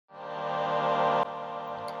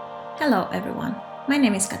Hello everyone, my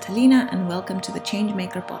name is Catalina and welcome to the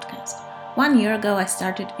Changemaker podcast. 1 year ago I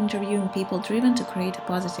started interviewing people driven to create a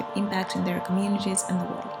positive impact in their communities and the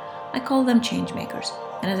world. I call them changemakers,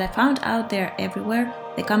 and as I found out they are everywhere,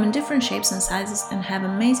 they come in different shapes and sizes and have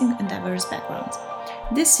amazing and diverse backgrounds.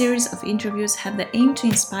 This series of interviews have the aim to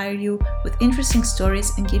inspire you with interesting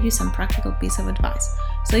stories and give you some practical piece of advice.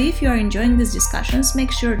 So if you are enjoying these discussions,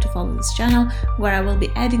 make sure to follow this channel where I will be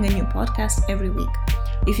adding a new podcast every week.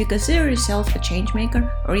 If you consider yourself a changemaker,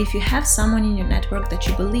 or if you have someone in your network that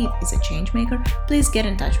you believe is a changemaker, please get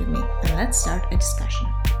in touch with me and let's start a discussion.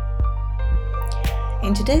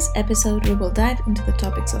 In today's episode, we will dive into the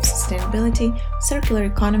topics of sustainability, circular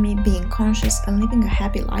economy, being conscious, and living a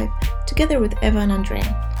happy life, together with Eva and Andrea,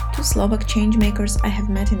 two Slovak changemakers I have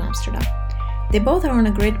met in Amsterdam. They both are on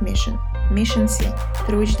a great mission, Mission C,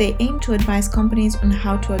 through which they aim to advise companies on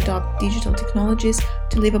how to adopt digital technologies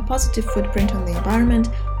to leave a positive footprint on the environment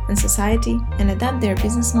and society and adapt their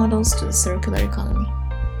business models to the circular economy.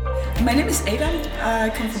 My name is Eva. I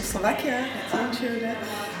come from Slovakia, I told you that.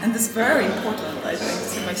 And it's very important, I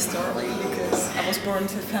think, to my story because I was born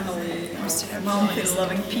to a family of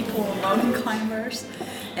mountain-loving people, mountain climbers.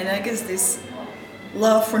 And I guess this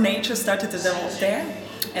love for nature started to develop there.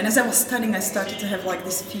 And as I was studying, I started to have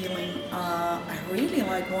this feeling, I really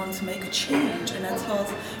want to make a change. And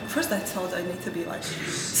first I thought I need to be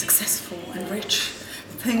successful and rich.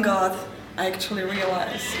 Thank God I actually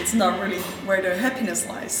realized it's not really where the happiness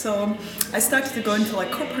lies. So I started to go into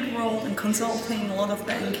corporate world and consulting, a lot of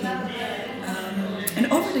banking. And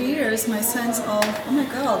over the years, my sense of, oh my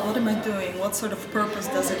God, what am I doing? What sort of purpose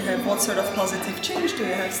does it have? What sort of positive change do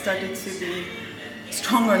I have started to be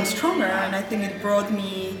stronger and stronger, and I think it brought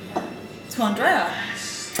me to Andrea,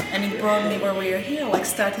 and it brought me where we are here,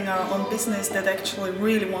 starting our own business that actually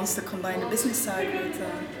really wants to combine the business side with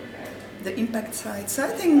the impact side. So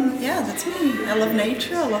I think, that's me. I love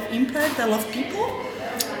nature, I love impact, I love people,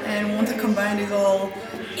 and want to combine it all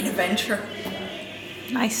in a venture.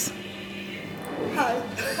 Nice.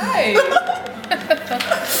 Hi.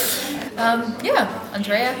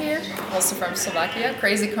 Andrea here, also from Slovakia.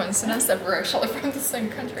 Crazy coincidence that we're actually from the same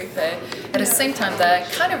country, but at the same time that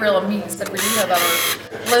kind of really means that we do have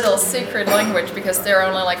our little secret language because there are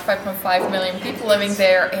only 5.5 million people living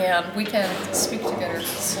there and we can speak together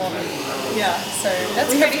Slovak. Yeah. So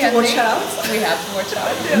that's we pretty have to watch out. We have to watch out,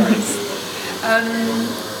 of course.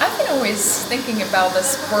 I've been always thinking about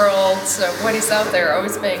this world, what is out there,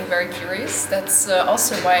 always being very curious. That's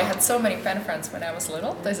also why I had so many pen friends when I was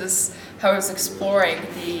little. This is how I was exploring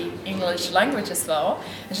the English language as well,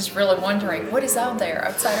 and just really wondering what is out there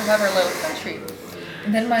outside of our little country.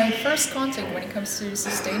 And then my first contact when it comes to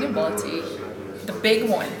sustainability, the big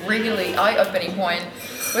one, really eye-opening one,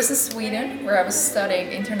 was in Sweden, where I was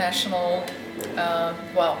studying international,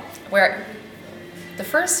 where the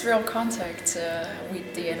first real contact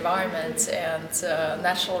with the environment and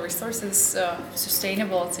natural resources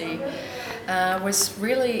sustainability was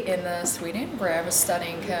really in Sweden, where I was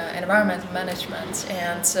studying environmental management,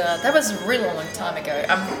 and that was a really long time ago.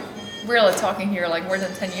 I'm really talking here more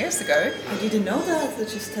than 10 years ago. I didn't know that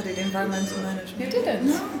you studied environmental management. You didn't?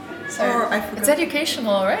 No. So I forgot. it's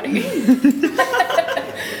educational already.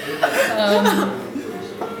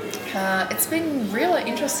 It's been really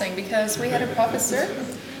interesting because we had a professor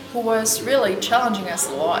who was really challenging us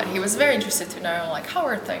a lot. He was very interested to know how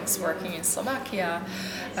are things working in Slovakia,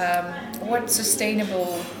 what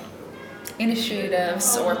sustainable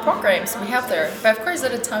initiatives or programs we have there. But of course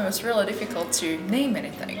at the time it was really difficult to name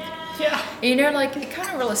anything. Yeah. It kind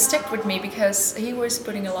of really stuck with me because he was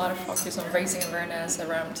putting a lot of focus on raising awareness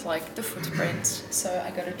around the footprint. So I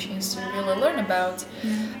got a chance to really learn about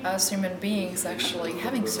us human beings actually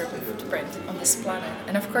having certain footprint on this planet.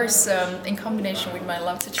 And of course, in combination with my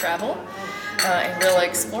love to travel and really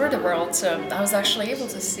explore the world, I was actually able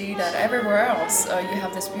to see that everywhere else you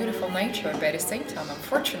have this beautiful nature, but at the same time,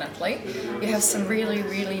 unfortunately, you have some really,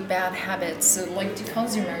 really bad habits linked to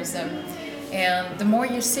consumerism. And the more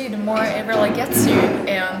you see, the more it really gets you.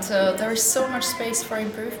 And there is so much space for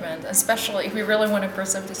improvement, especially if we really want to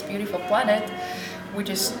preserve this beautiful planet, which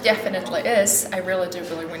is definitely is. I really do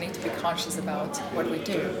believe we need to be conscious about what we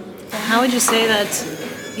do. How would you say that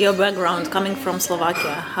your background coming from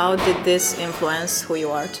Slovakia, how did this influence who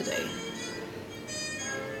you are today?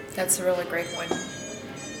 That's a really great one.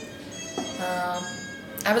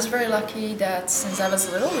 I was very lucky that since I was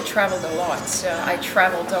little, we traveled a lot. I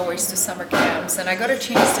traveled always to summer camps and I got a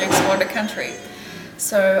chance to explore the country.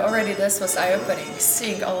 So already this was eye-opening,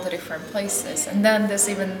 seeing all the different places. And then this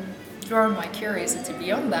even drew my curiosity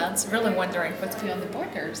beyond that, really wondering what's beyond the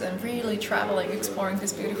borders and really traveling, exploring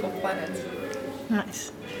this beautiful planet.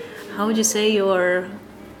 Nice. How would you say your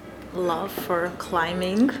love for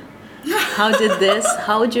climbing?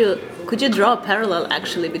 Could you draw a parallel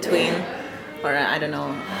actually between, or I don't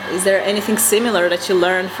know, is there anything similar that you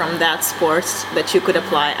learned from that sport that you could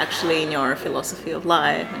apply actually in your philosophy of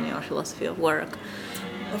life and your philosophy of work?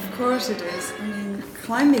 Of course it is. I mean,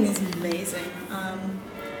 climbing is amazing.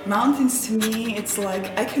 Mountains to me, it's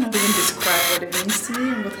like, I cannot even describe what it means to me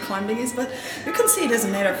and what climbing is, but you can see it as a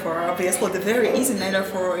metaphor. Obviously, the very easy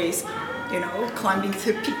metaphor is, climbing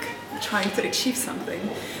to a peak, trying to achieve something.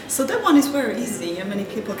 So that one is very easy and many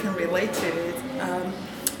people can relate to it.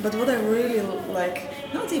 But what I really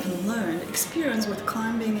not even learned, experience with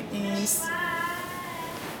climbing is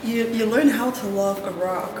you learn how to love a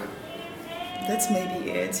rock. That's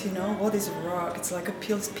maybe it, what is a rock? It's like a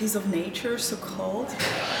piece of nature, so-called,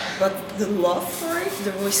 but the love for it,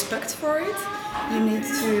 the respect for it, you need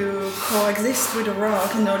to coexist with the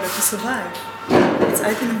rock in order to survive. It's,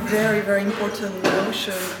 I think, a very, very important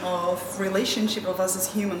notion of relationship of us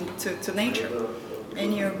as humans to nature.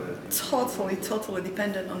 And you're totally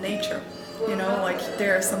dependent on nature.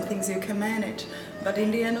 There are some things you can manage, but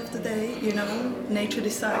in the end of the day, nature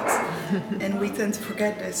decides, and we tend to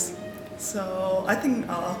forget this. So I think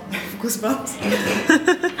goosebumps.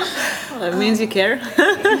 Well, that means you care.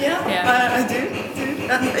 Yeah. I do.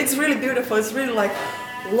 And it's really beautiful. It's really like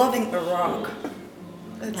loving a rock.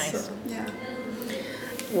 Nice. Yeah.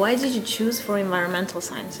 Why did you choose for environmental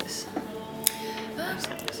sciences?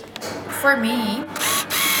 For me,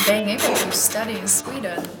 being able to study in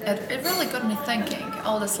Sweden, it really got me thinking,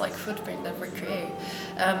 all this footprint that we create.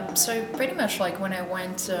 So pretty much when I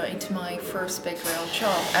went into my first big real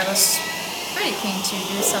job, I was pretty keen to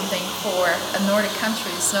do something for Nordic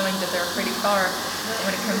countries, knowing that they're pretty far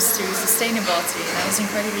when it comes to sustainability. And I was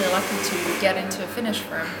incredibly lucky to get into a Finnish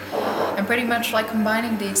firm. And pretty much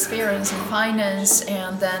combining the experience in finance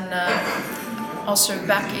and then also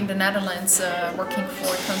back in the Netherlands working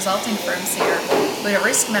for consulting firms here with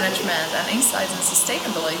risk management and insights in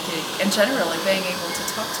sustainability, and generally being able to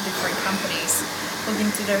talk to different companies, look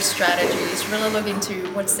into their strategies, really look into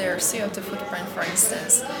what's their CO2 footprint, for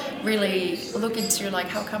instance, really look into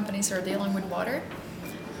how companies are dealing with water.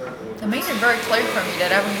 It made it very clear for me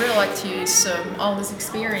that I would really like to use all these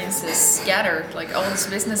experiences gathered, all this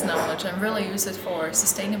business knowledge, and really use it for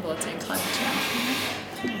sustainability and climate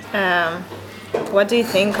change. What do you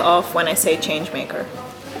think of when I say change maker?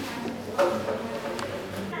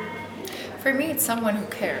 For me, it's someone who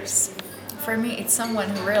cares. For me, it's someone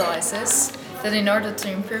who realizes that in order to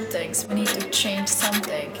improve things, we need to change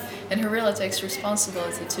something, and who really takes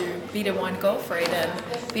responsibility to be the one go for it and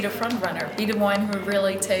be the front runner, be the one who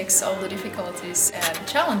really takes all the difficulties and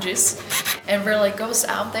challenges and really goes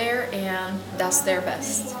out there and does their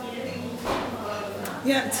best.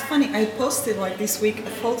 Yeah, it's funny. I posted this week a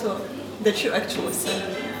photo that you actually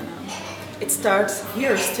sent me. It starts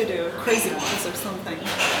here studio, crazy ones or something.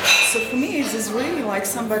 So for me, it's really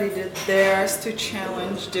somebody that dares to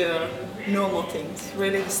challenge the normal things,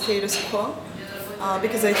 really the status quo.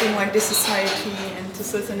 Because I think this society and to a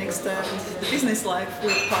certain extent the business life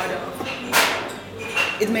we're part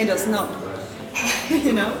of, it made us numb,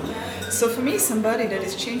 So for me, somebody that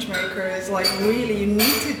is change maker is really, you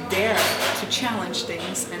need to dare to challenge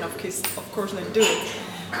things, and of course then do it.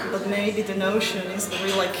 But maybe the notion is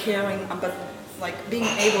really caring about being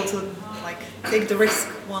able to take the risk,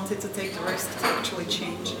 wanted to take the risk to actually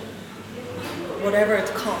change, whatever it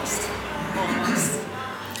costs, almost.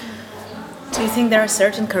 Do you think there are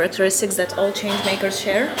certain characteristics that all change makers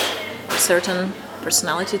share? Certain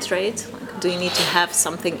personality traits? Do you need to have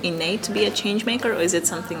something innate to be a change maker, or is it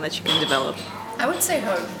something that you can develop? I would say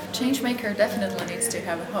hope. Change maker definitely needs to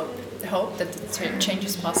have a hope. The hope that the change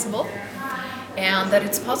is possible, and that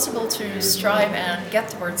it's possible to strive and get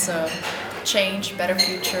towards a change, better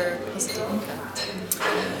future, positive impact.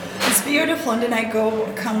 It's beautiful, and then I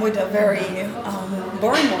come with a very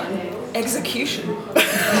boring one: execution.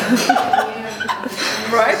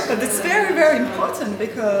 Right? But it's very, very important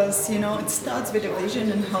because it starts with a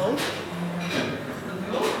vision and hope.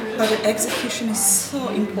 But the execution is so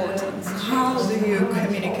important. How do you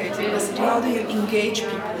communicate the message? How do you engage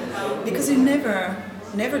people? Because you never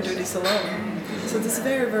do this alone. So this is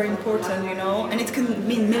very, very important, and it can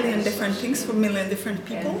mean million different things for million different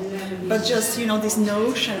people. But just, this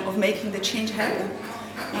notion of making the change happen,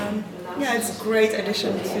 it's a great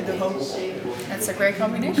addition to the whole. That's a great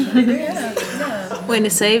combination. Yeah. When you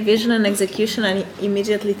say vision and execution, I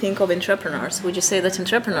immediately think of entrepreneurs. Would you say that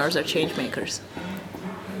entrepreneurs are change makers?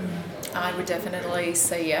 I would definitely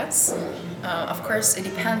say yes. Of course, it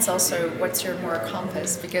depends also what's your moral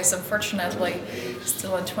compass, because unfortunately,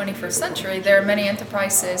 still in 21st century, there are many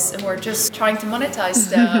enterprises who are just trying to monetize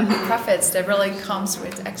the profits that really comes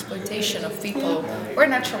with exploitation of people or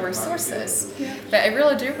natural resources. But I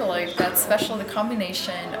really do believe that especially the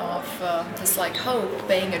combination of this like hope,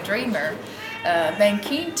 being a dreamer, being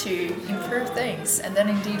keen to improve things, and then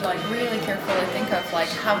indeed like really carefully think of like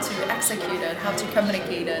how to execute it, how to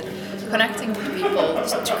communicate it, connecting with people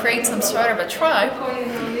to create some sort of a tribe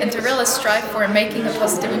and to really strive for making a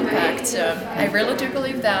positive impact. I really do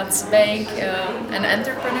believe that being an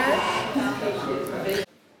entrepreneur.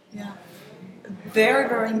 Yeah, very,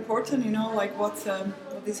 very important. Like what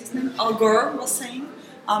is his name? Al Gore was saying.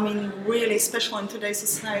 I mean, really, especially in today's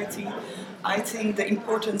society, I think the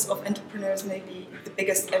importance of entrepreneurs may be the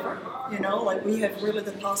biggest ever. Like we have really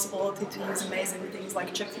the possibility to use amazing things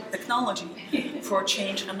like technology for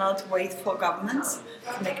change and not wait for governments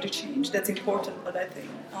to make the change. That's important, but I think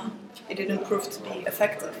it didn't prove to be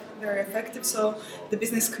effective, very effective. So the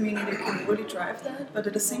business community can really drive that, but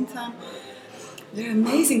at the same time, there are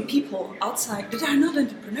amazing people outside that are not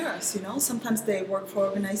entrepreneurs, Sometimes they work for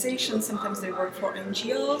organizations, sometimes they work for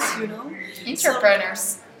NGOs,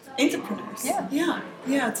 Entrepreneurs. Entrepreneurs. Yeah.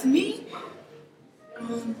 Yeah. To me,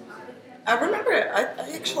 I remember, I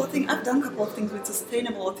actually think I've done a couple of things with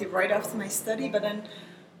sustainability right after my study, but then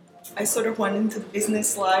I sort of went into the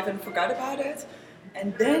business life and forgot about it.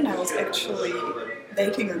 And then I was actually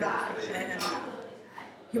dating a guy, and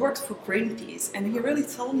he worked for Greenpeace, and he really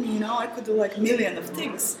told me, I could do like a million of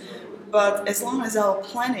things, but as long as our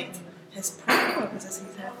planet has problems, as he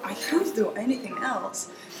said, I can't do anything else.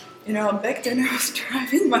 Back then I was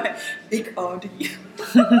driving my big Audi.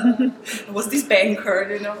 I was this banker,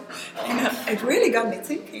 and it really got me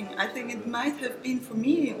thinking. I think it might have been for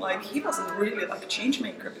me, like he wasn't really like a change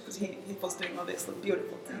maker because he was doing all these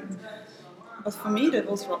beautiful things. But for me, that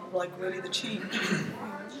was like really the change.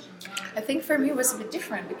 I think for me it was a bit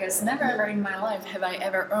different because never ever in my life have I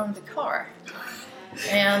ever owned a car.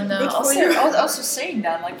 And also saying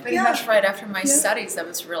that, like pretty much right after my studies, I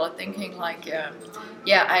was really thinking like,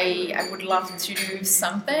 I would love to do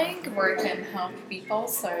something where I can help people.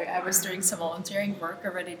 So I was doing some volunteering work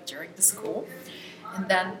already during the school. And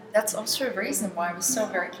then that's also a reason why I was so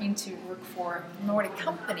very keen to work for a Nordic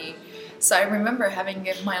company. So I remember having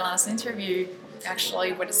my last interview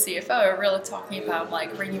actually with a CFO really talking about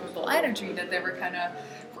like renewable energy, that they were kind of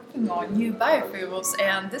working on new biofuels,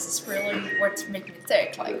 and this is really what made me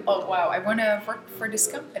think like, oh wow, I want to work for this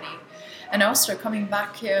company. And also coming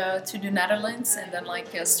back to the Netherlands and then like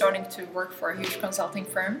starting to work for a huge consulting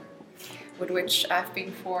firm with which I've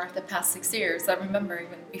been for the past 6 years. I remember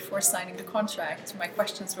even before signing the contract, my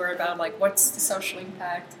questions were about like, what's the social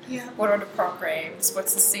impact? What are the programs?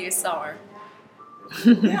 What's the CSR?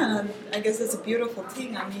 Yeah, I guess that's a beautiful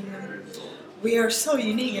thing. I mean, we are so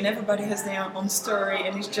unique and everybody has their own story,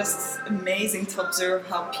 and it's just amazing to observe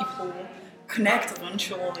how people connect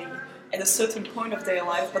eventually at a certain point of their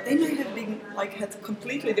life, but they may have been like had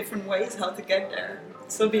completely different ways how to get there.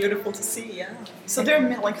 So beautiful to see, yeah. So there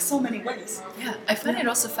are like so many ways. Yeah, I find it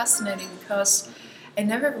also fascinating because I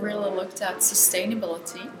never really looked at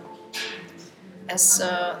sustainability as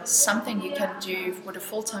something you can do with a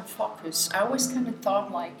full-time focus. I always kind of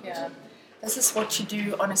thought like, this is what you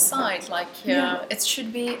do on a side. Like, it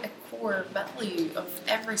should be a core value of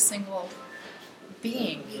every single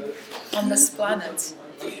being on this planet.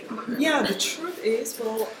 Yeah, the truth is,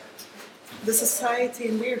 well, the society,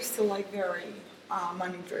 and we're still like very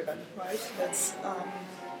money-driven, right? That's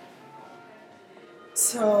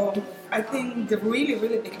so I think the really,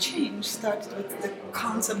 really big change started with the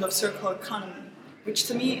concept of circular economy, which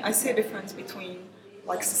to me, I see a difference between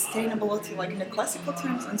like sustainability, like in the classical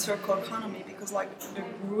terms, and circular economy, because like the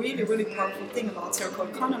really, really powerful thing about circular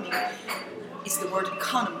economy is the word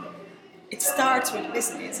economy. It starts with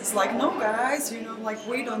business. It's like, no guys, like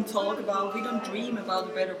we don't dream about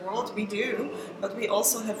a better world, we do, but we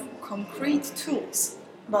also have concrete tools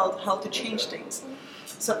about how to change things.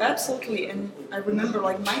 So absolutely, and I remember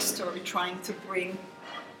like my story trying to bring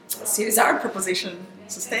CSR proposition,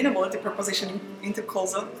 sustainability proposition into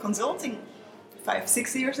consulting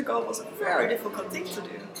 5-6 years ago was a very difficult thing to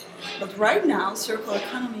do. But right now, circular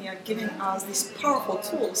economy are giving us these powerful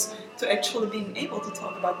tools to actually being able to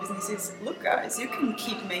talk about businesses. Look guys, you can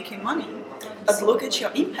keep making money, but look at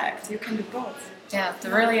your impact, you can do both. Yeah, the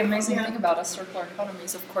really amazing thing about a circular economy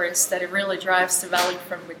is, of course, that it really drives the value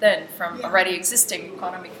from within, from already existing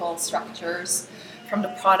economical structures, from the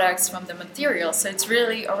products, from the materials. So it's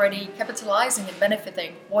really already capitalizing and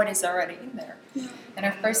benefiting what is already in there. And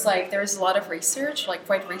of course, like there's a lot of research, like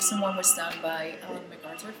quite recent one was done by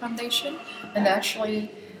MacArthur Foundation, and they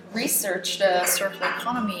actually researched the circular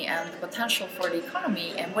economy and the potential for the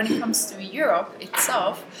economy. And when it comes to Europe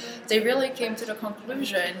itself, they really came to the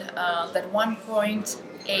conclusion that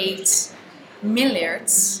 1.8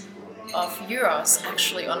 milliards of euros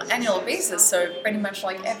actually on an annual basis, so pretty much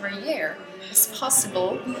like every year, is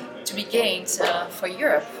possible to be gained for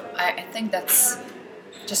Europe. I think that's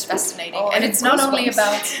just fascinating, and it's not only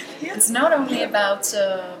about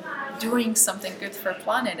doing something good for the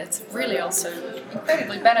planet. It's really also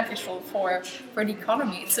incredibly beneficial for the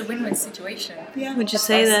economy. It's a win-win situation. Yeah. Would you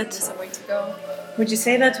say that? It's a way to go. Would you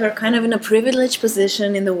say that we're kind of in a privileged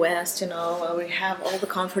position in the West, where we have all the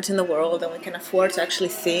comfort in the world and we can afford to actually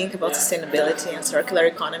think about sustainability and circular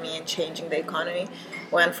economy and changing the economy?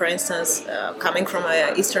 When, for instance, coming from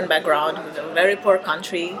an Eastern background, a very poor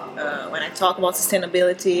country, when I talk about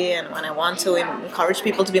sustainability and when I want to encourage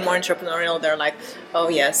people to be more entrepreneurial, they're like, oh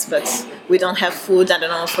yes, but we don't have food, I don't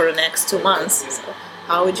know, for the next 2 months. So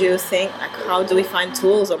how would you think, how do we find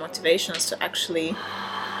tools or motivations to actually,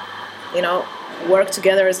 work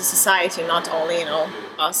together as a society, not only,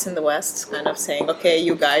 us in the West kind of saying, okay,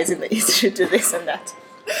 you guys in the East should do this and that?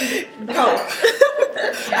 No.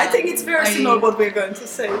 I think it's very similar what we're going to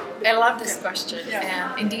say. I love this question,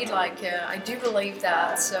 and indeed, I do believe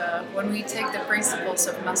that when we take the principles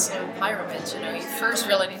of Maslow's pyramid, you first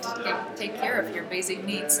really need to take care of your basic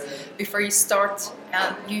needs before you start,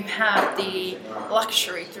 and you have the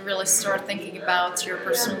luxury to really start thinking about your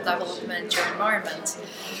personal development, your environment.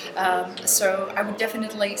 So I would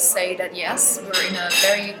definitely say that yes, we're in a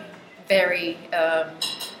very, very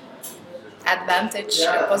advantage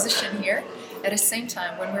position here. At the same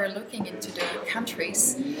time, when we're looking into the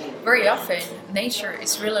countries, very often nature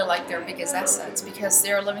is really like their biggest assets because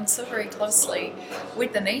they're living so very closely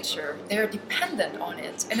with the nature. They're dependent on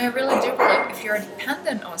it. And I really do believe if you're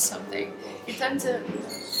dependent on something, you tend to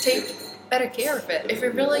take better care of it. If we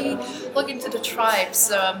really look into the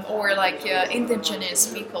tribes or indigenous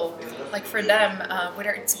people, like for them,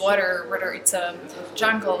 whether it's water, whether it's a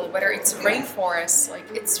jungle, whether it's rainforest,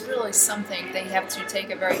 it's really something they have to take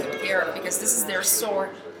a very good care of because this is their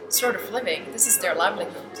sort of living. This is their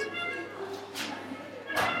livelihood.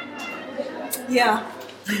 Yeah,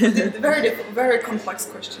 very complex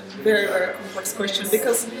question. Very, very complex question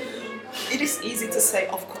because it is easy to say,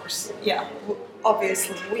 of course, yeah.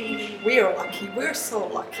 Obviously, we are lucky. We're so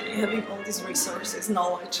lucky having all these resources,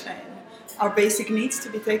 knowledge, and our basic needs to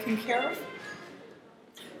be taken care of.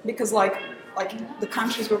 Because, like the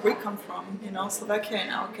countries where we come from, Slovakia in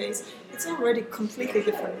our case, it's already a completely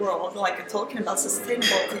different world. Like talking about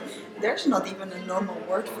sustainability, there's not even a normal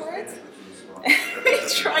word for it.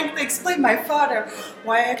 Trying to explain my father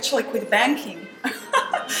why I actually quit banking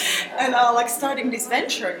and starting this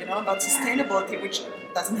venture, about sustainability, which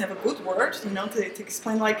doesn't have a good word, to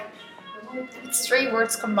explain It's 3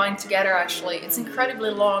 words combined together. Actually, it's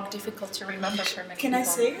incredibly long, difficult to remember for many Can people. I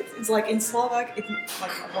say it? It's like in Slovak.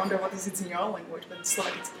 I wonder what is it in your language, but in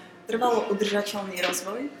Slovak it's trvalo udržateľný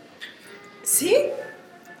rozvoj. See?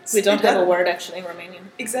 We don't have a word actually in Romanian.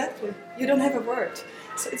 Exactly. You don't have a word.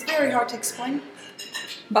 So it's very hard to explain.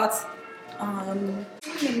 But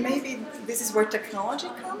maybe this is where technology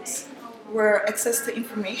comes, where access to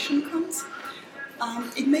information comes.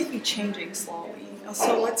 It may be changing slowly.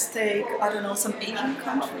 So let's take, some Asian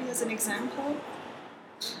country as an example.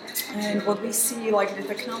 And what we see, the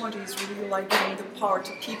technology is really giving the power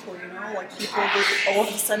to people, people will all of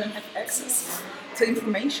a sudden have access to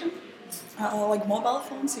information. Mobile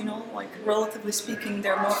phones, relatively speaking,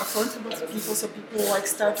 they're more affordable to people, so people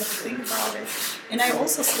started to think about it. And I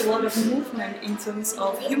also see a lot of movement in terms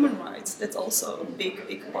of human rights. That's also a big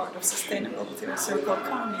part of sustainability, or circular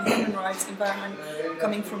economy, human rights, environment,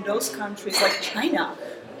 coming from those countries like China.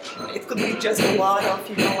 It could be just a lot of,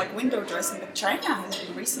 window dressing, but China has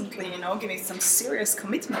been recently, giving some serious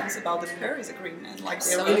commitments about the Paris Agreement,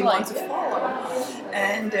 they really want to follow.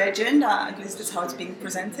 And the agenda, at least that's how it's being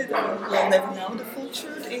presented, we'll never know the full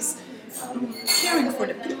truth, is caring for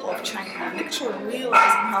the people of China and actually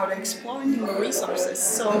realizing how they're exploiting the resources.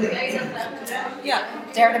 So, yeah.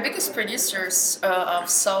 They're the biggest producers of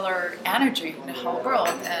solar energy in the whole world,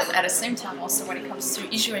 and at the same time also when it comes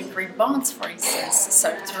to issuing green bonds, for instance,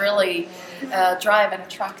 so to really drive and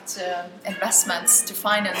attract investments to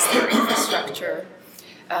finance their infrastructure.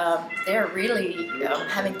 They're really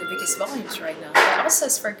having the biggest volumes right now. But also,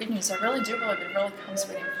 as for good news, I really do believe it really comes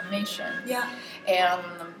with information. Yeah. And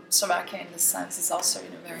Slovakia, in this sense, is also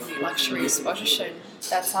in a very luxurious position.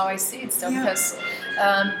 That's how I see it, still, because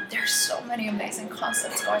There's so many amazing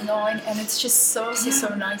concepts going on, and it's just so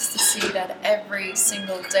nice to see that every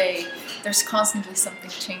single day there's constantly something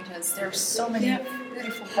changes. There's so many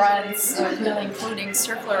beautiful brands really including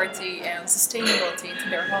circularity and sustainability into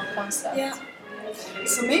their whole concept. Yeah.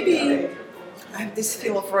 So maybe I have this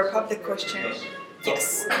feel of Republic question.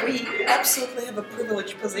 Yes, we absolutely have a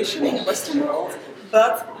privileged position in the Western world,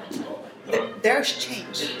 but there's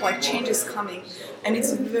change, like change is coming, and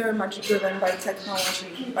it's very much driven by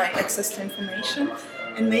technology, by access to information,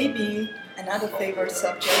 and maybe another favorite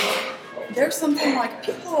subject, there's something like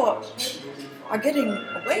people are getting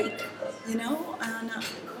awake, you know, and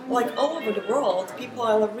like all over the world, people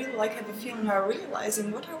are really like have a feeling are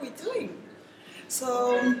realizing what are we doing.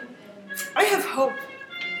 So I have hope.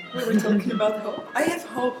 We were talking about hope. I have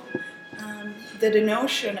hope that the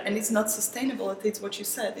notion, and it's not sustainability, it's what you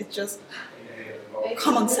said, it's just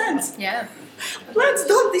common sense. Yeah. Let's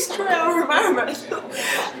don't destroy our environment.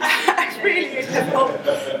 I really have hope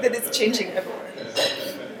that it's changing everywhere.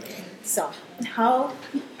 So,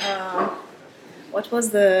 what was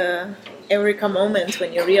the eureka moment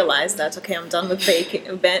when you realized that, okay, I'm done with banking.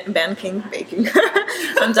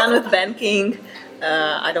 I'm done with banking.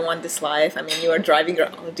 I don't want this life. I mean, you are driving your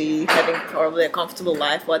Audi, having probably a comfortable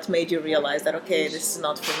life. What made you realize that, okay, this is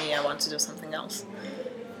not for me, I want to do something else?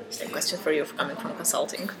 Same question for you coming from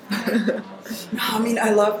consulting. No, I mean,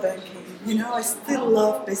 I love banking. You know, I still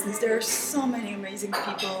love business. There are so many amazing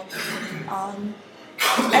people.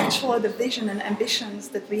 Actually, the vision and ambitions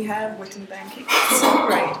that we have within banking is so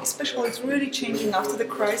great. Especially, it's really changing after the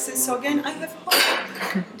crisis. So again, I have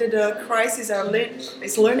hope that the crisis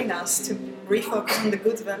is learning us to refocus on the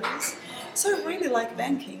good values. So I really like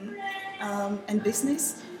banking and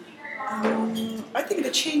business. I think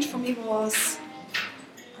the change for me was,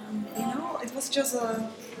 you know, it was just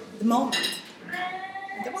the moment.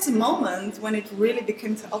 There was a moment when it really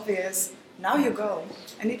became obvious. Now you go.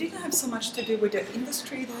 And it didn't have so much to do with the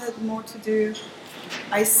industry, that had more to do.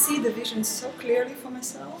 I see the vision so clearly for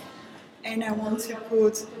myself, and I want to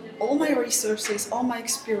put all my resources, all my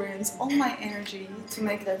experience, all my energy to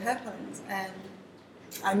make that happen. And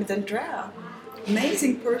I'm with Andrea,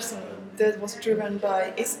 amazing person that is driven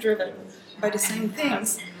by the same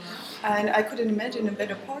things. And I couldn't imagine a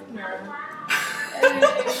better partner.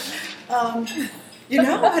 You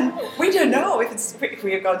know, and we don't know if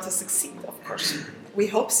we are going to succeed. Of course, we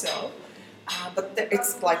hope so. But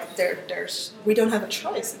it's like we don't have a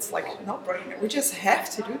choice. It's like a no-brainer. We just have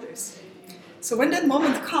to do this. So when that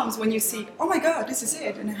moment comes, when you see, oh my God, this is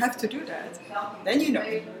it, and I have to do that, then you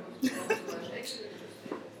know.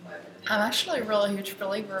 I'm actually a really huge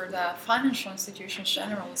believer that financial institutions,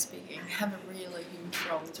 generally speaking, have a really huge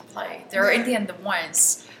role to play. They're in the end the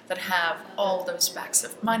ones that have all those bags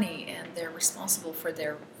of money, and they're responsible for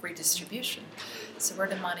their redistribution. So where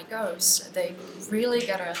the money goes, they really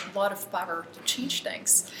get a lot of power to change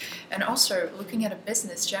things. And also, looking at a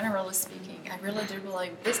business, generally speaking, I really do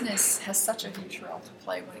believe business has such a huge role to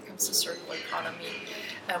play when it comes to circular economy,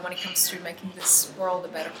 when it comes to making this world a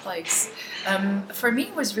better place. For me,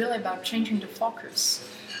 it was really about changing the focus.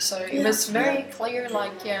 So it was very clear,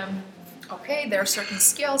 like, okay, there are certain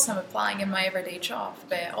skills I'm applying in my everyday job,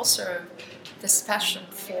 but also this passion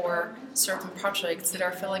for certain projects that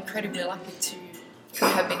I feel incredibly lucky to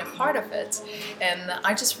have been a part of it. And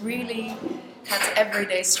I just really had every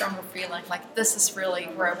day stronger feeling like this is really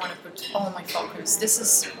where I want to put all my focus. This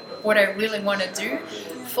is what I really want to do,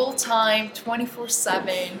 full-time,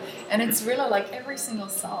 24/7, and it's really like every single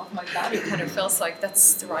cell of my body kind of feels like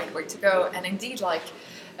that's the right way to go. And indeed, like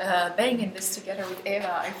being in this together with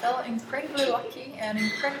Eva, I felt incredibly lucky and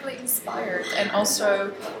incredibly inspired, and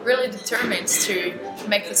also really determined to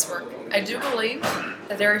make this work. I do believe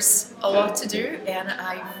that there's a lot to do, and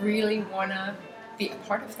I really want to be a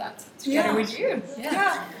part of that together with you.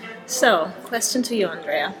 Yeah. So, question to you,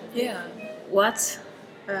 Andrea. Yeah.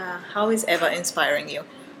 How is Eva inspiring you?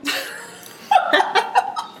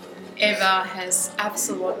 Eva has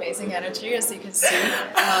absolute amazing energy, as you can see.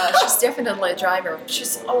 She's definitely a driver.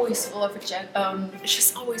 She's always full of ideas.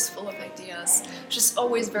 She's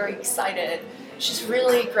always very excited. She's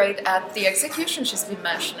really great at the execution she's been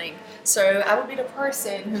mentioning. So I would be the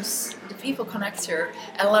person who's the people connector.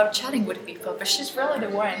 I love chatting with people, but she's really the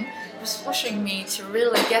one who's pushing me to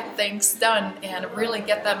really get things done and really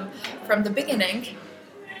get them from the beginning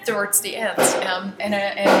towards the end.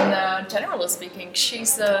 And generally speaking,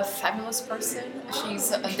 she's a fabulous person. She's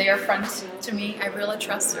a dear friend to me. I really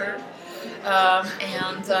trust her.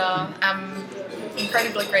 And I'm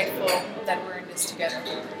incredibly grateful that we're in this together.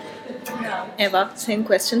 Eva, same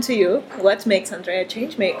question to you. What makes Andrea a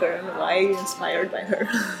change maker, and why are you inspired by her?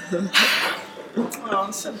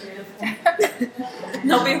 Oh, so beautiful.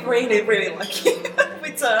 No, we're really, really lucky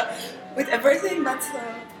with everything, but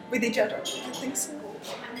with each other. I think so.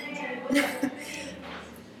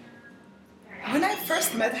 When I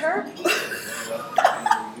first met her,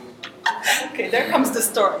 okay, there comes the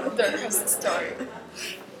story. There was the story.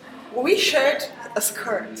 We shared a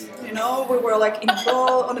skirt. You know, we were like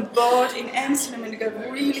on a boat in Amsterdam, and it got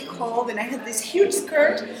really cold. And I had this huge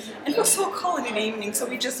skirt, and it was so cold in the evening, so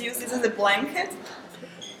we just used it as a blanket.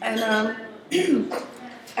 And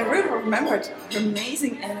I really remembered her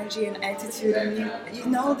amazing energy and attitude. And you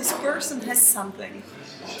know, this person has something.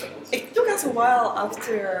 It took us a while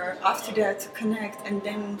after that to connect, and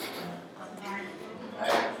then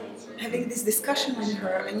having this discussion with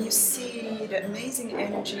her, and you see the amazing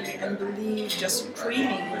energy and belief just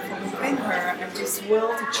streaming from within her, and this will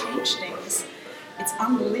to change things. It's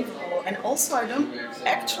unbelievable. And also, I don't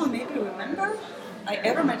actually maybe remember I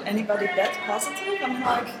ever met anybody that positive. I mean,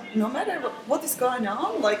 like, no matter what is going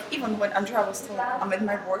on, like, even when Andrea was told I'm at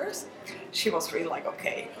my worst, she was really like,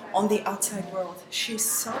 okay, on the outside world, she's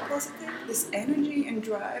so positive, this energy and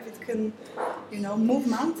drive, it can, you know, move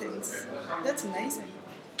mountains. That's amazing.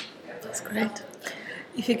 That's great.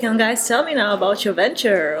 If you can, guys, tell me now about your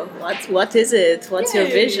venture. What is it? What's your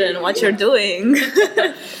vision? What you're doing?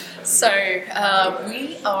 So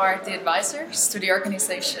we are the advisors to the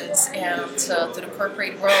organizations and to the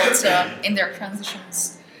corporate world in their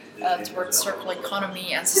transitions towards circular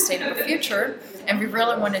economy and sustainable future. And we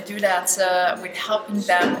really want to do that with helping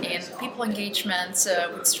them in people engagement,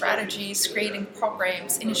 with strategies, creating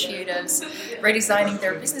programs, initiatives, redesigning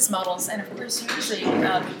their business models, and of course using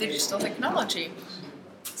the digital technology.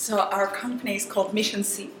 So our company is called Mission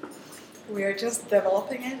C. We are just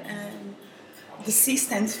developing it, and the C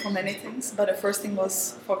stands for many things, but the first thing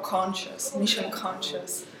was for conscious, mission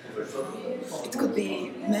conscious. It could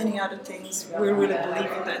be many other things. We really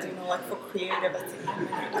believe in that, you know, like for creativity and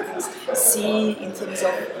many other things. See in terms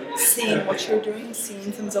of seeing what you're doing, see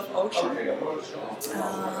in terms of ocean.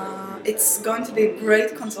 It's going to be a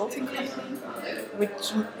great consulting company,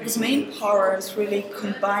 whose main power is really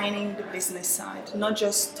combining the business side, not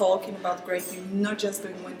just talking about great things, not just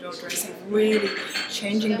doing window dressing, really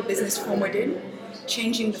changing the business from within,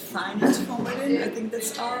 changing the finance from within. I think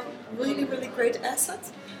that's our really, really great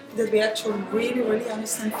asset, that we actually really, really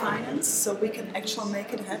understand finance, so we can actually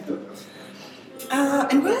make it happen.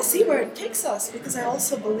 And we'll see where it takes us, because I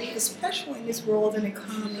also believe, especially in this world and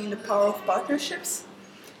economy, in the power of partnerships.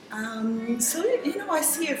 So, you know, I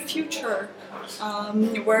see a future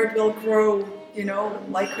where it will grow, you know,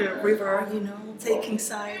 like a river, you know, taking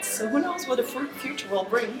sides. So who knows what the future will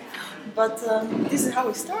bring. But this is how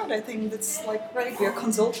we start. I think that's like, right, we are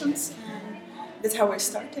consultants, and that's how we're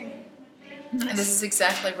starting. And this is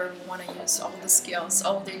exactly where we want to use all the skills,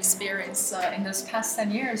 all the experience in those past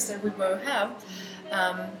 10 years that we both have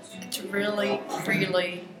to really,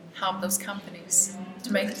 really help those companies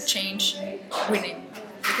to make the change winning,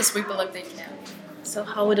 because we believe they can. So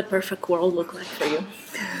how would a perfect world look like for you?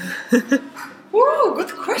 Whoa,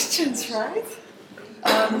 good questions, right?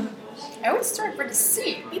 I would start with the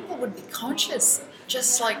C. People would be conscious,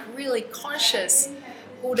 just like really conscious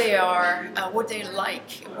who they are, what they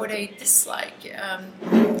like, what they dislike,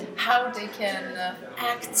 how they can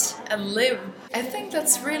act and live. I think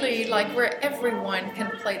that's really like where everyone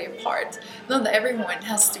can play their part. Not that everyone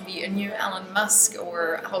has to be a new Elon Musk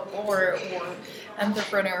or Al Gore or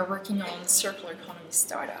entrepreneur working on circular economy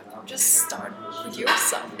startup. Just start with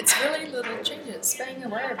yourself. It's really little changes, being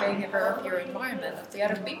aware of your environment, of the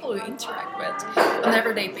other people you interact with on an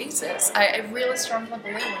everyday basis. I really strongly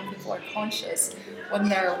believe when people are conscious, when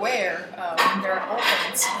they're aware, when they're open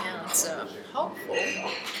and hopeful,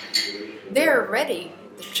 they're ready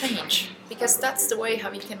to change, because that's the way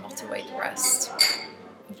how you can motivate the rest.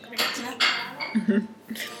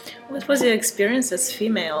 What was your experience as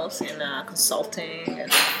females in consulting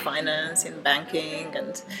and finance, in banking,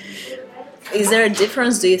 and is there a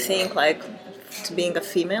difference, do you think, like to being a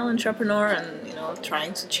female entrepreneur and, you know,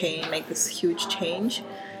 trying to make this huge change?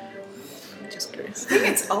 I'm just curious. I think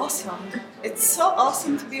it's awesome. It's so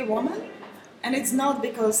awesome to be a woman, and it's not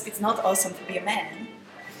because it's not awesome to be a man,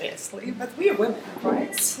 obviously, but we are women,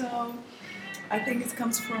 right? So I think it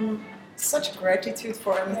comes from such gratitude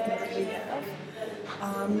for everything that we have.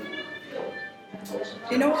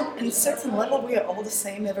 You know, in a certain level we are all the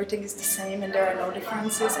same, everything is the same and there are no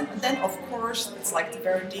differences. And then of course it's like the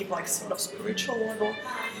very deep, like sort of spiritual level.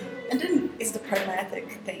 And then it's the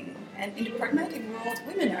pragmatic thing. And in the pragmatic world,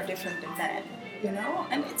 women are different than men, you know?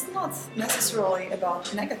 And it's not necessarily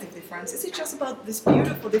about negative differences, it's just about these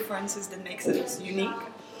beautiful differences that makes us unique.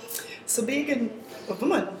 So being a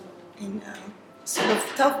woman in sort of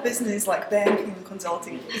tough business like banking and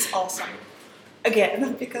consulting, it's awesome.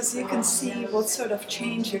 Again, because you can see what sort of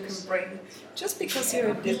change you can bring just because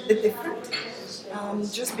you're different,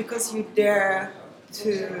 just because you dare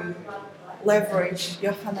to leverage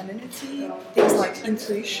your femininity, things like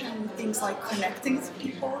intuition, things like connecting to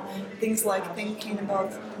people, things like thinking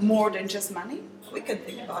about more than just money. We can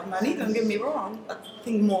think about money, don't get me wrong, but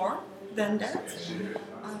think more than that.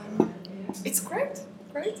 It's great.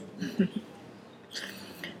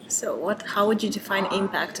 So how would you define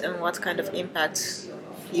impact, and what kind of impact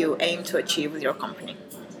you aim to achieve with your company?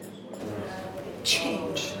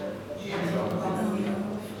 Change.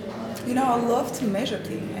 I love to measure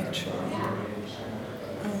things actually.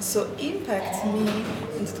 So impact me,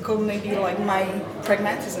 and it's called maybe like my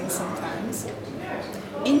pragmatism sometimes.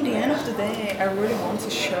 In the end of the day, I really want to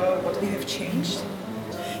show what we have changed.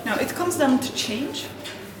 Now it comes down to change,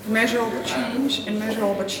 measurable change, and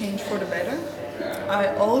measurable change for the better.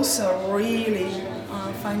 I also really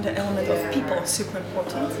find the element of people super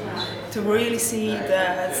important to really see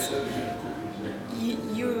that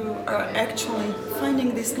you are actually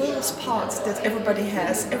finding these little spots that everybody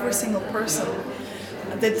has, every single person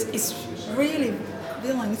that is really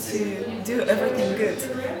willing to do everything good,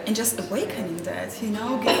 and just awakening that,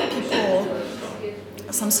 give people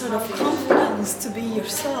some sort of confidence to be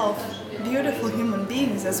yourself, beautiful human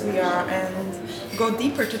beings as we are, and go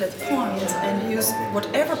deeper to that point and use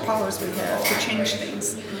whatever powers we have to change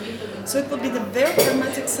things. So it will be the very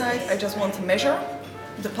pragmatic side. I just want to measure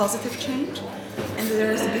the positive change, and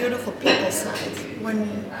there is the beautiful people side.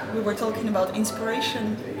 When we were talking about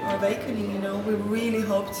inspiration or awakening, we really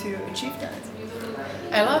hope to achieve that.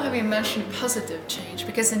 I love how you mentioned positive change,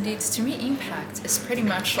 because indeed, to me, impact is pretty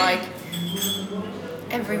much like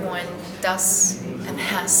everyone does and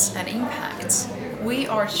has an impact. We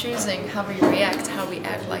are choosing how we react, how we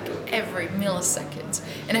act, like every millisecond.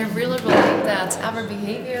 And I really believe that our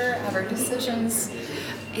behavior, our decisions,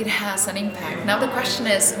 it has an impact. Now the question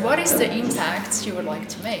is, what is the impact you would like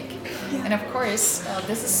to make? And of course,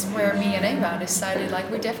 this is where me and Eva decided,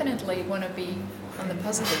 we definitely want to be on the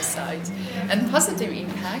positive side. And positive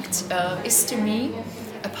impact is, to me,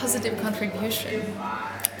 a positive contribution.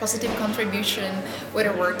 Positive contribution,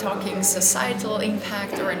 whether we're talking societal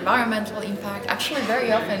impact or environmental impact. Actually,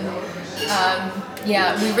 very often,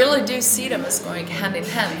 we really do see them as going hand in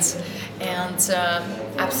hand. And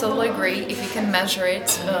absolutely agree, if you can measure it,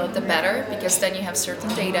 the better, because then you have certain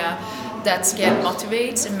data that can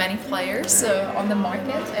motivate many players on the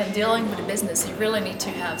market. And dealing with the business, you really need to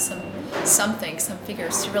have some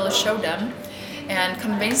figures to really show them and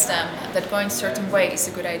convince them that going a certain way is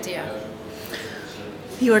a good idea.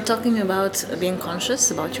 You were talking about being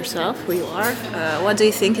conscious about yourself, who you are. What do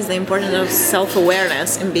you think is the importance of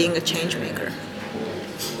self-awareness in being a change maker?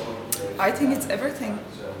 I think it's everything.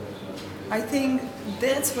 I think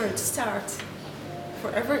that's where it starts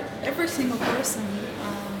for every single person,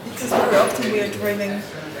 because very often we are driven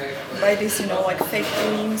by this, fake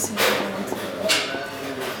dreams. I want to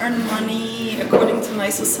earn money according to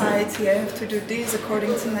my society. I have to do this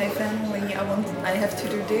according to my family. I have to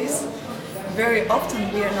do this. Very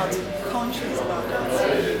often we are not conscious about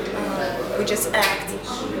it. We just act.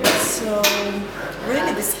 So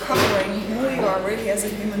really discovering who you are really as a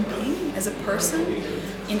human being, as a person,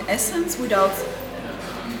 in essence, without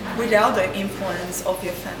the influence of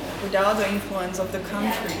your family, without the influence of the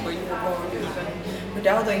country where you were born, even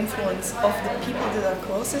without the influence of the people that are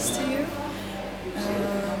closest to you.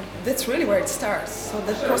 That's really where it starts. So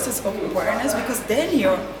that process of awareness, because then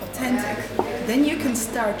you're authentic, then you can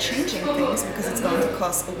start changing things, because it's going to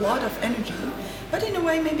cost a lot of energy, but in a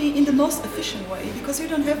way, maybe in the most efficient way, because you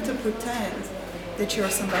don't have to pretend that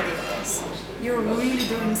you're somebody else. You're really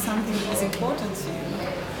doing something that is important to you.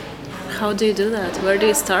 How do you do that? Where do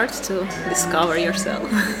you start to discover yourself?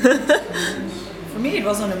 For me, it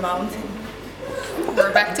was on a mountain.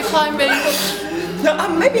 We're back to climbing. No,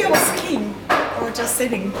 maybe I was skiing or just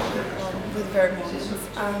sitting with very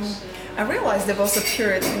moments. I realized there was a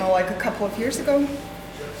period, a couple of years ago,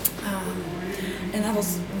 and I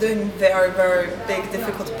was doing very, very big,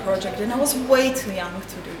 difficult project, and I was way too young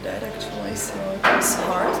to do that actually, so it was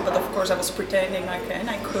hard, but of course I was pretending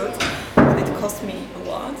I could, but it cost me a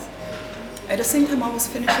lot. At the same time I was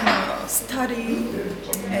finishing a study,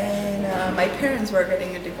 and my parents were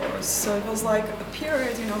getting a divorce, so it was like a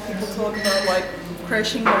period, people talk about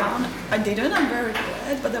crashing down. I didn't, I'm very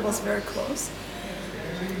glad, but I was very close.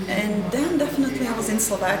 And then definitely I was in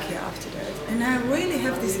Slovakia after that, and I really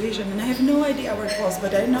have this vision, and I have no idea where it was,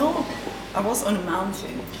 but I know I was on a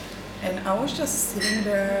mountain, and I was just sitting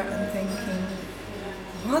there and thinking,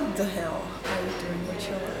 what the hell are you doing with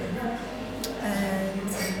your life? And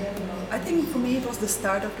I think for me it was the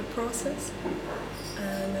start of the process.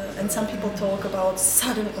 And some people talk about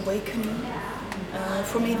sudden awakening.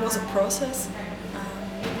 For me it was a process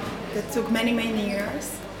that took many, many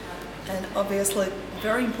years. And obviously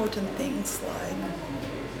very important things like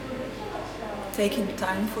taking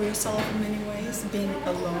time for yourself in many ways, being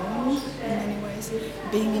alone in many ways,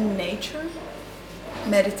 being in nature,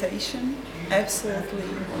 meditation, absolutely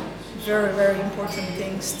very, very important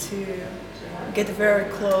things to get very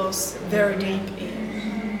close, very deep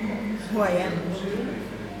in who I am.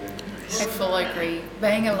 I fully agree.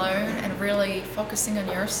 Being alone and really focusing on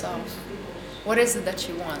yourself. What is it that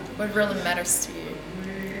you want? What really matters to you?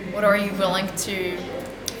 What are you willing to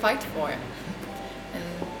fight for? And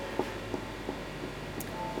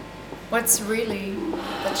what's really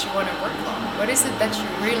that you want to work on? What is it that you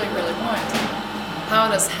really, really want? How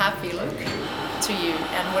does happy look to you?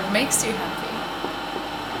 And what makes you happy?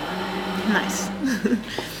 Nice.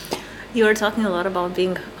 You were talking a lot about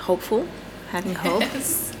being hopeful, having hope.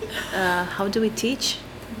 Yes. How do we teach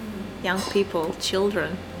young people,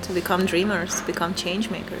 children, to become dreamers, to become change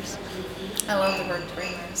makers? I love the word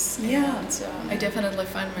dreamers. Yeah. And, I definitely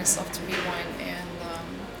find myself to be one. And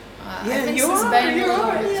Yeah, I think you since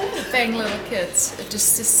are, being little kids,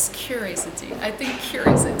 just this curiosity. I think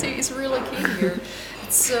curiosity is really key here.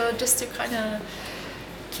 It's just to kind of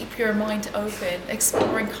keep your mind open,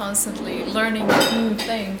 exploring constantly, learning new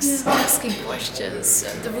things, asking questions,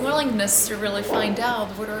 the willingness to really find out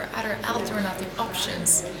what are other alternative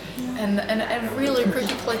options, and really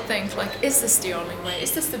critically think like, is this the only way?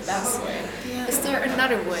 Is this the best way? Is there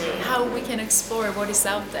another way? How we can explore what is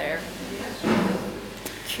out there?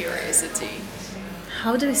 Curiosity.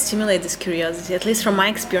 How do we stimulate this curiosity? At least from my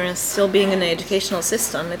experience, still being in the educational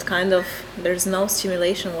system, it kind of, there's no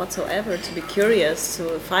stimulation whatsoever to be curious,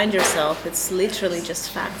 to find yourself. It's literally just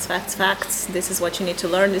facts, facts, facts. This is what you need to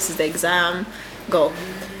learn, this is the exam, go.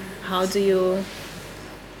 How do you...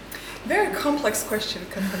 Very complex question,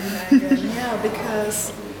 Katarina, again. Yeah,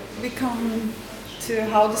 because we come to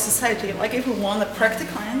how the society, like if we want a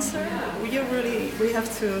practical answer, we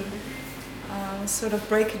have to sort of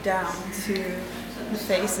break it down to the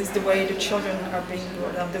phases, the way the children are being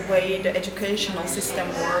brought up, the way the educational system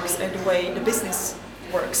works, and the way the business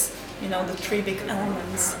works. You know, the three big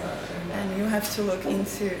elements. And you have to look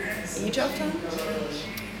into each of them.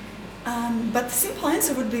 But the simple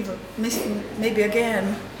answer would be maybe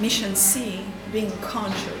again, mission C, being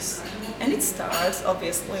conscious. And it starts,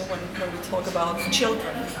 obviously, when we talk about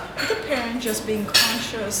children. The parent just being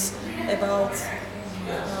conscious about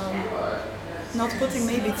not putting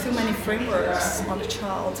maybe too many frameworks on the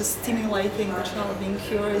child, just stimulating the child being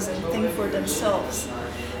curious and think for themselves.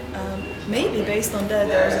 Maybe based on that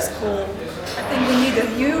there's a school, I think we need a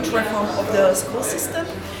huge reform of the school system,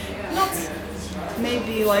 not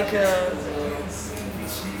maybe like a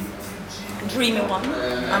dreamy one.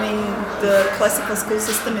 I mean, the classical school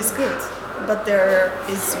system is good, but there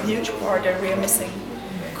is a huge part that we are missing.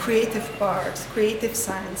 Creative parts, creative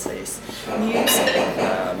sciences, music,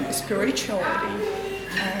 spirituality,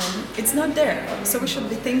 and it's not there. So we should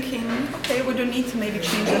be thinking, okay, we don't need to maybe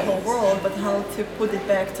change the whole world, but how to put it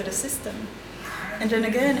back to the system. And then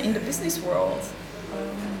again, in the business world,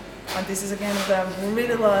 and this is again what I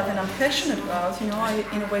really love and I'm passionate about, you know, I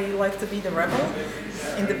in a way like to be the rebel.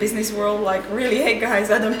 In the business world, like really, hey guys,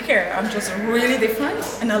 I don't care, I'm just really different,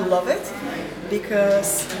 and I love it,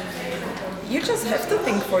 because you just have to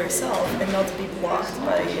think for yourself and not be blocked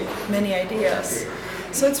by many ideas.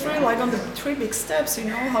 So it's really like on the three big steps, you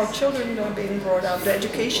know, how children are being brought up, the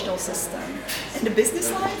educational system, and the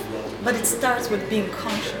business life, but it starts with being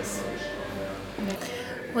conscious.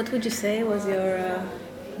 What would you say was your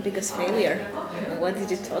biggest failure? What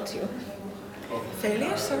did it taught you?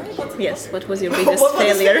 Failure, sorry? Yes, what was your biggest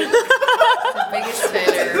failure? The biggest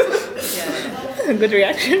failure. Yeah. Good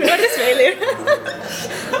reaction. What is failure?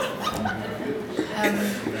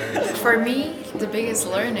 For me, the biggest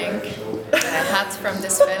learning that I had from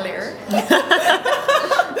this failure.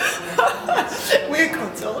 We're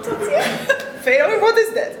consultants here. Failure, what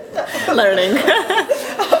is that? Learning.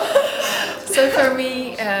 So for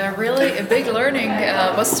me, really a big learning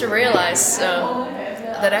was to realize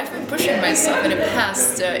that I've been pushing myself in the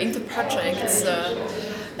past into projects,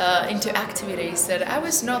 into activities that I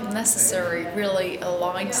was not necessarily really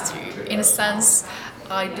aligned to. In a sense,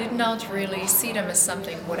 I did not really see them as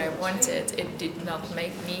something what I wanted. It did not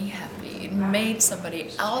make me happy. It made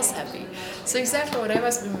somebody else happy. So exactly what I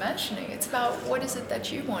was been mentioning. It's about what is it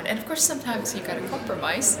that you want. And of course sometimes you gotta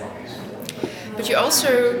compromise. But you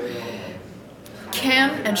also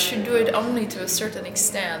can and should do it only to a certain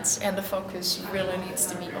extent, and the focus really needs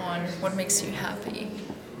to be on what makes you happy.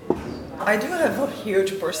 I do have a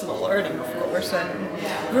huge personal learning, of course,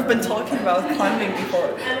 and we've been talking about climbing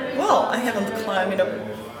before. Well, I haven't climbed in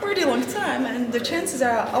a pretty long time, and the chances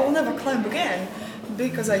are I will never climb again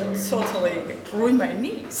because I totally ruined my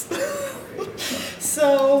knees.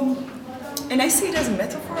 So, and I see it as a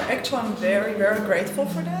metaphor. Actually, I'm very, very grateful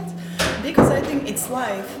for that because I think it's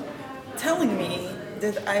life telling me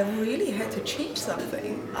that I really had to change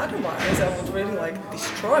something. Otherwise, I would really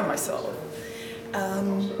destroy myself.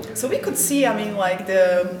 So we could see,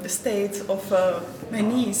 the state of my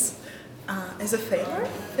knees as a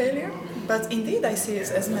failure. But indeed, I see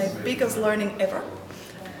it as my biggest learning ever.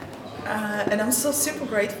 And I'm so super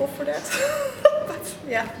grateful for that. But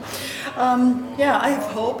I have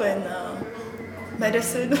hope in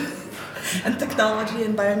medicine and technology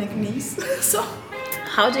and bionic knees. So.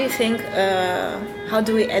 How do you think, how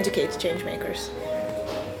do we educate change makers?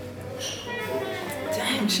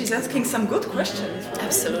 Damn, she's asking some good questions.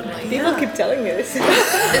 Absolutely. People keep telling me this.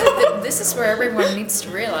 This is where everyone needs to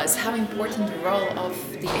realize how important the role of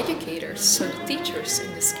the educators, so the teachers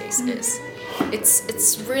in this case, is.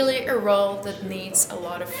 It's really a role that needs a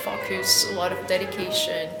lot of focus, a lot of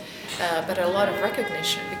dedication, but a lot of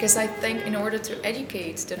recognition. Because I think in order to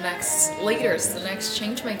educate the next leaders, the next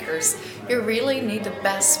change makers, you really need the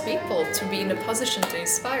best people to be in a position to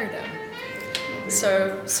inspire them.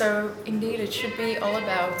 So indeed, it should be all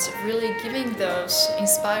about really giving those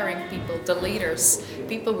inspiring people, the leaders,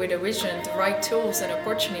 people with a vision, the right tools and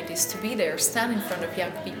opportunities to be there, stand in front of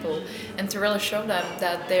young people, and to really show them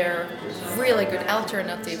that they're really good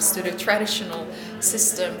alternatives to the traditional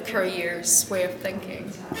system, careers, way of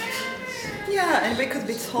thinking. Yeah, and we could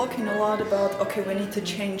be talking a lot about, okay, we need to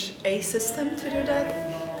change a system to do that,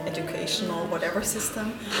 educational, whatever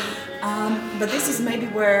system. But this is maybe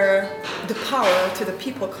where the power to the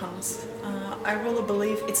people comes. I really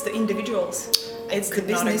believe it's the individuals, it's the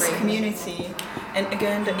business community, and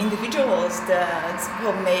again, the individuals that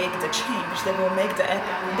will make the change, that will make the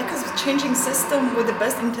effort. Because changing system with the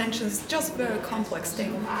best intentions is just a very complex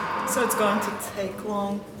thing. So it's going to take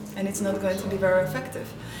long, and it's not going to be very effective.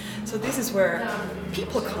 So this is where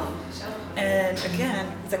people come, and again,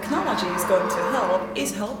 technology is going to help,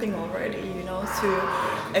 is helping already, to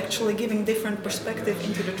actually giving different perspective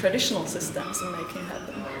into the traditional systems and making it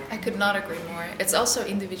happen. I could not agree more. It's also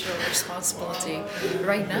individual responsibility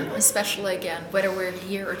right now, especially again, whether we're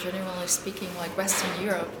here or generally speaking like Western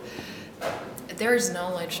Europe. There is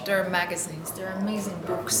knowledge, there are magazines, there are amazing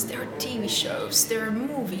books, there are TV shows, there are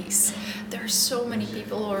movies. There are so many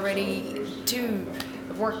people who already do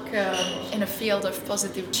work in a field of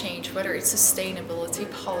positive change, whether it's sustainability,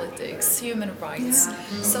 politics, human rights,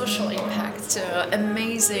 social impact,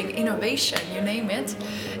 amazing innovation, you name it.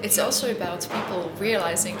 It's also about people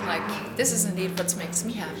realizing this is indeed what makes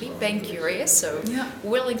me happy, being curious, so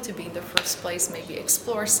willing to be in the first place, maybe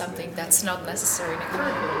explore something that's not necessary in a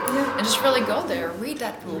curriculum, and just really go there, read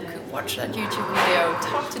that book, watch that YouTube video,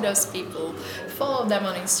 talk to those people, follow them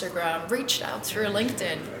on Instagram, reach out through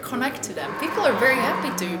LinkedIn, connect to them. People are very happy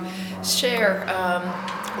to share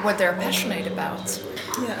what they're passionate about.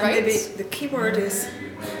 Yeah, right? And maybe the key word is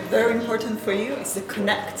very important for you is the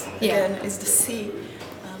connect. Again, is the see.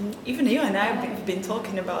 Even you and I have been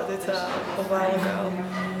talking about it a while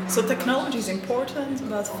ago. So technology is important,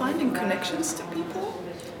 but finding connections to people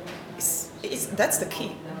that's the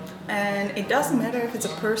key. And it doesn't matter if it's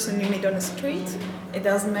a person you meet on the street. It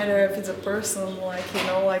doesn't matter if it's a person like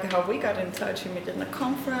how we got in touch, you meet in a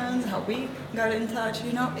conference, how we got in touch,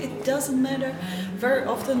 it doesn't matter. Very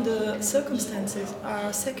often the circumstances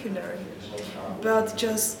are secondary. But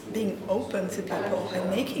just being open to people and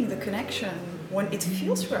making the connection when it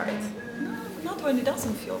feels right, not when it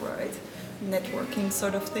doesn't feel right. Networking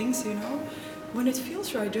sort of things, When it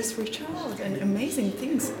feels right, just reach out and amazing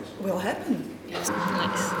things will happen. Nice.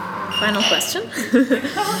 Final question.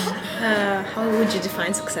 How would you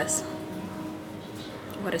define success?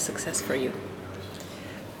 What is success for you?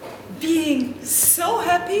 Being so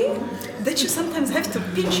happy that you sometimes have to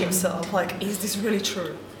pinch yourself, is this really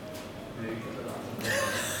true?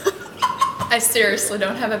 I seriously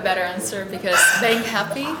don't have a better answer because being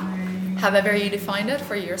happy, however you define it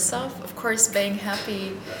for yourself, of course being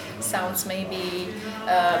happy sounds maybe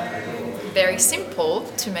very simple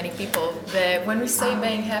to many people, but when we say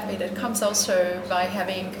being happy, that comes also by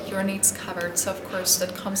having your needs covered. So of course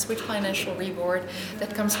that comes with financial reward,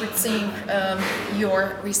 that comes with seeing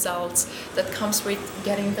your results, that comes with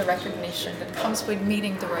getting the recognition, that comes with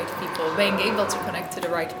meeting the right people, being able to connect to the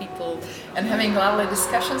right people and having lovely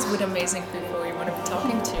discussions with amazing people you want to be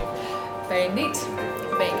talking to. being neat,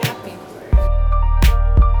 being happy.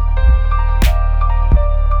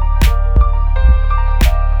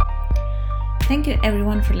 Thank you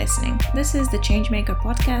everyone for listening. This is the Changemaker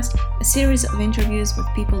podcast, a series of interviews with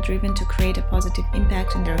people driven to create a positive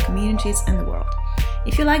impact in their communities and the world.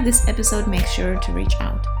 If you like this episode, make sure to reach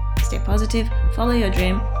out. Stay positive, follow your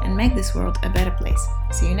dream, and make this world a better place.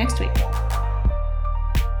 See you next week.